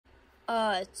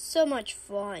It's so much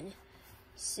fun.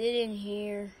 Sitting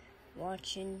here,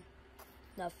 watching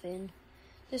nothing,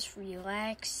 just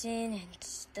relaxing and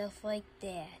stuff like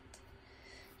that.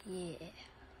 Yeah.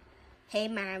 Hey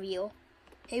Mario.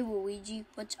 Hey Luigi,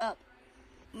 what's up?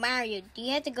 Mario, do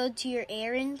you have to go to your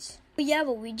errands? Oh, yeah,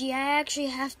 Luigi, I actually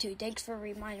have to. Thanks for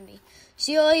reminding me.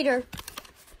 See you later.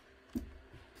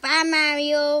 Bye,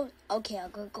 Mario. Okay, I'll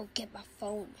go get my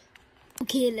phone.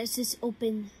 Okay, let's just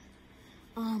open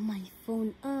my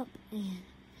phone up and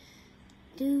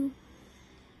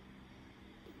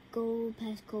go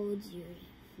passcode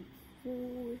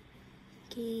 084.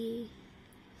 Okay.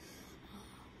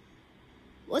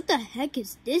 What the heck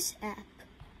is this app?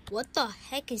 What the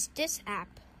heck is this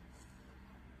app?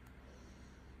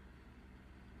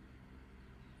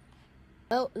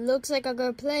 Oh, looks like I'm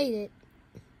gonna play it.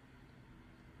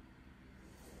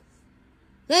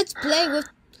 Let's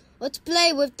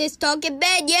play with this talking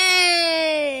bed,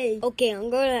 yay! Okay, I'm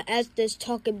gonna ask this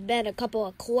talking bed a couple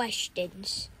of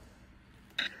questions.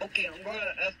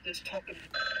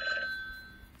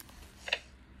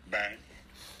 Bang.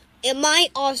 Am I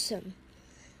awesome?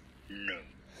 No.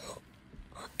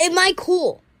 Am I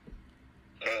cool?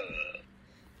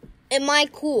 Am I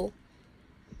cool?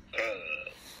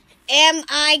 Am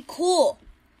I cool?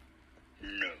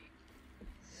 No.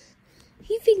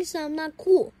 He thinks I'm not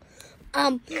cool.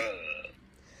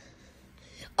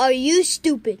 Are you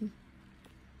stupid?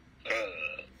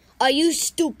 Are you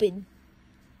stupid?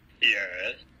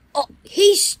 Yes. Oh,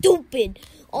 he's stupid.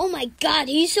 Oh my God,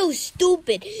 he's so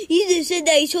stupid. He just said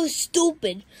that he's so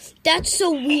stupid. That's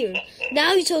so weird.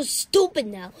 Now he's so stupid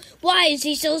now. Why is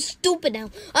he so stupid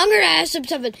now? I'm gonna ask him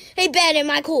something. Hey Ben, am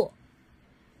I cool?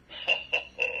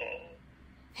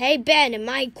 Hey Ben, am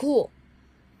I cool?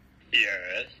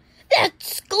 Yes.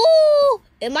 That's cool.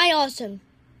 Am I awesome?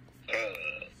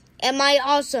 Am I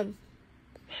awesome?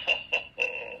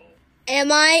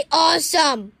 Am I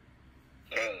awesome?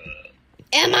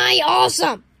 Am I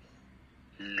awesome?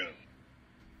 No.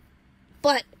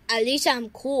 But at least I'm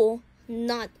cool.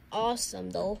 Not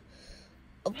awesome though.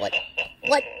 What?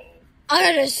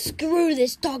 I'm gonna screw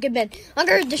this talking man. I'm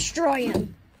gonna destroy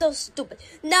him. So stupid.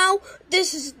 Now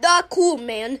this is not cool,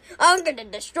 man. I'm gonna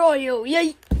destroy you.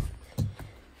 Yay.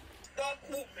 Not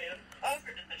cool, man. I'm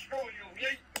gonna destroy you.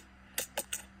 Yay.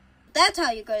 That's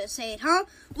how you're gonna say it, huh?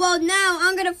 Well, now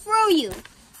I'm gonna throw you.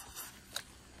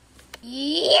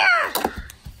 Yeah.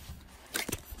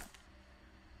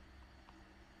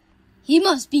 He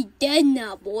must be dead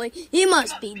now, boy. He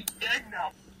must be dead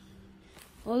now.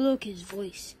 Oh, look, his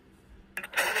voice.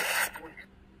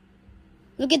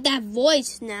 Look at that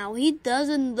voice now. He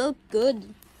doesn't look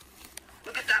good.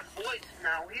 Look at that voice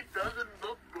now. He doesn't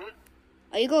look good.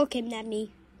 Are you gonna kidnap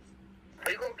me?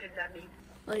 Are you gonna kidnap me?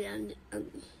 Oh, yeah.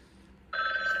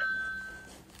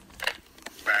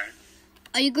 Bang.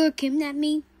 Are you gonna kidnap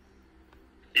me?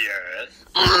 Yes.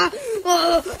 I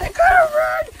gotta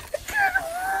run!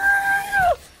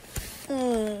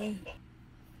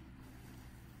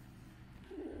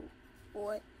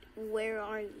 What? Where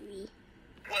are we?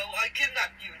 Well, I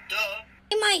kidnapped you, duh.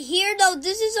 Am I here though?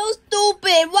 This is so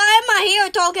stupid. Why am I here,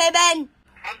 Talking Ben?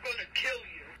 I'm gonna kill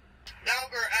you. Now I'm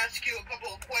gonna ask you a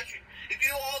couple of questions. If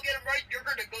you all get them right, you're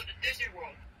gonna go to Disney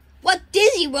World. What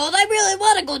Disney World? I really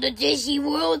want to go to Disney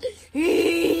World.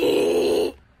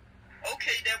 Okay,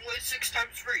 then what is 6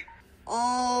 times 3?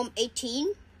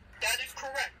 18. That is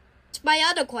correct. It's my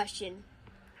other question.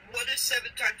 What is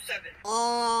 7 times 7?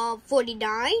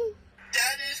 49.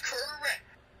 That is correct.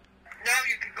 Now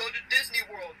you can go to Disney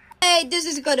World. Hey, this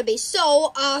is gonna be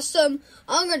so awesome.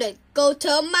 I'm gonna go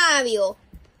to Mario.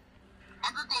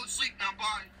 I'm gonna go to sleep now,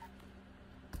 bye.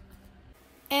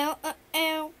 Ow, ow,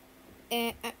 ow.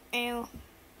 Ow, ow, ow.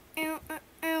 Ow, ow,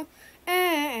 ow.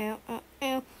 Ow, ow,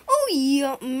 ow. Oh,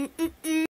 yeah.